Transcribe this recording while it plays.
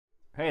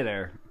Hey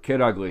there,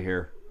 Kid Ugly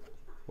here.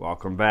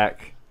 Welcome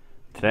back.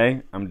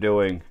 Today I'm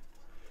doing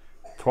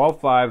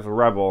 12.5's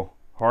Rebel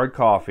Hard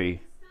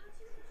Coffee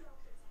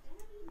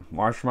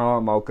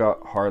Marshmallow Mocha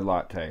Hard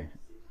Latte.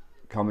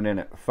 Coming in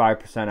at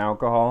 5%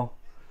 alcohol.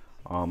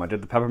 I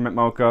did the peppermint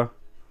mocha,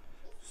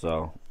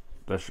 so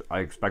this I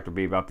expect to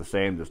be about the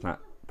same, just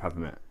not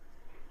peppermint.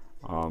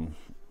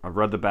 I've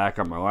read the back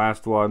on my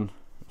last one,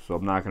 so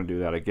I'm not going to do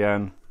that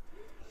again.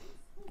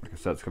 Like I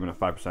said, it's coming at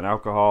 5%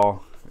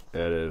 alcohol.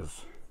 It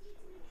is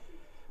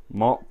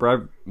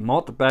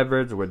malt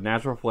beverage with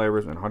natural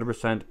flavors and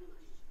 100%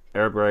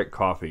 air break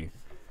coffee.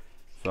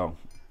 So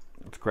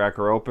let's crack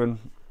her open.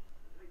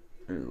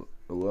 The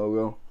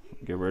logo.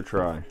 Give her a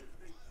try.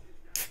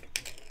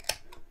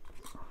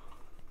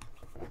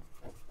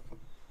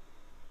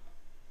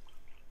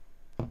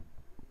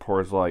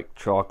 Pours like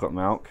chocolate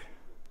milk.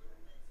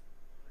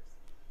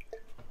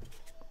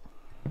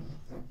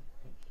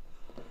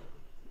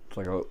 It's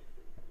like a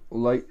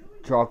light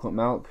chocolate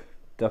milk.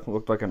 Definitely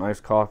looked like an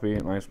iced coffee,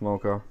 an iced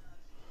mocha.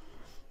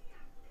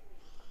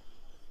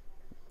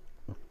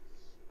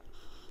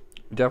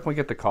 Definitely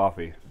get the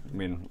coffee. I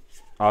mean,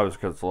 obviously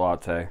because it's a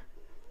latte.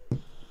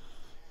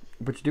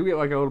 But you do get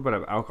like a little bit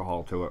of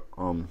alcohol to it.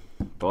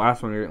 The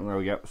last one you didn't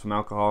really get some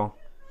alcohol,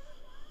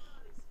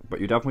 but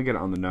you definitely get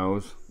it on the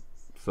nose.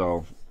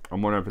 So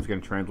I'm wondering if it's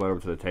going to translate over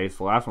to the taste.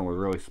 The last one was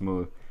really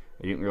smooth.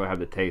 You didn't really have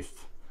the taste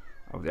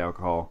of the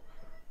alcohol.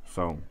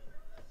 So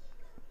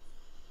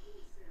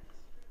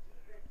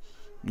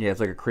yeah, it's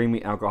like a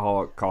creamy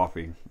alcoholic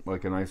coffee,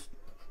 like a nice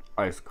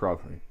iced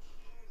coffee.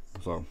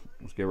 So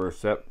let's give her a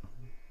sip.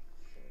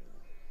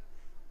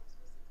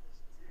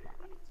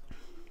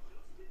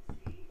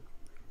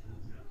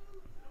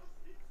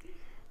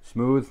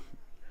 Smooth,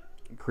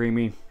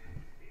 creamy.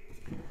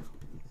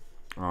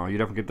 You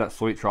definitely get that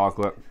sweet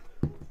chocolate.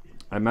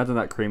 I imagine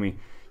that creamy.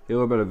 Get a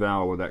little bit of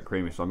vanilla with that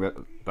creamy. So I'm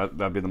getting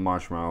that'd be the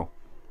marshmallow.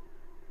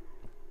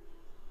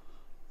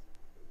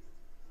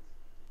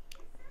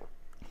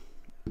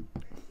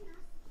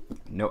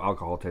 No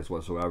alcohol taste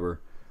whatsoever.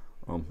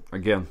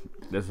 Again,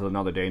 this is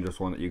another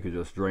dangerous one that you could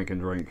just drink and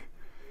drink,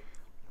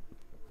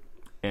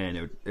 and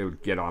it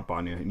would get up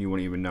on you, and you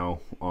wouldn't even know.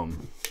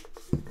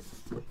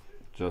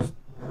 Just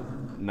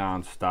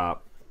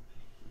non-stop,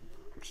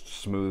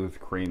 smooth,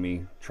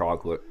 creamy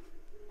chocolate.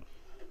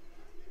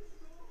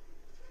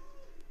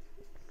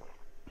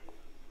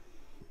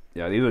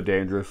 Yeah, these are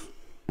dangerous.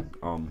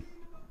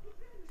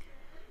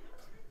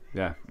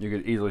 Yeah, you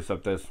could easily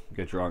sip this,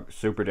 get drunk.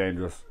 Super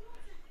dangerous.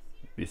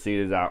 If you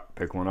see these out,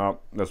 pick one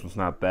up. This one's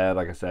not bad.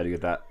 Like I said, you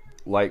get that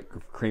light,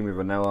 creamy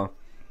vanilla,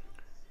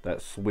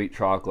 that sweet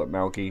chocolate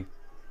milky,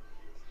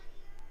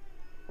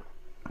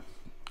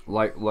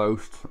 light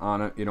roast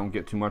on it. You don't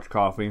get too much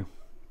coffee,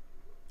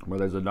 but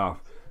there's enough.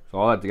 So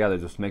all that together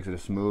just makes it a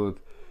smooth,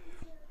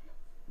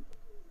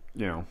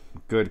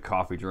 good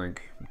coffee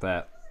drink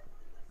that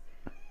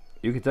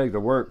you could take to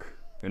work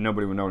and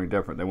nobody would know any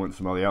different. They wouldn't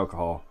smell the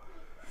alcohol.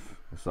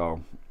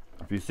 So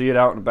if you see it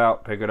out and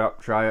about, pick it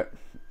up, try it.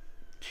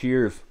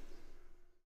 Cheers.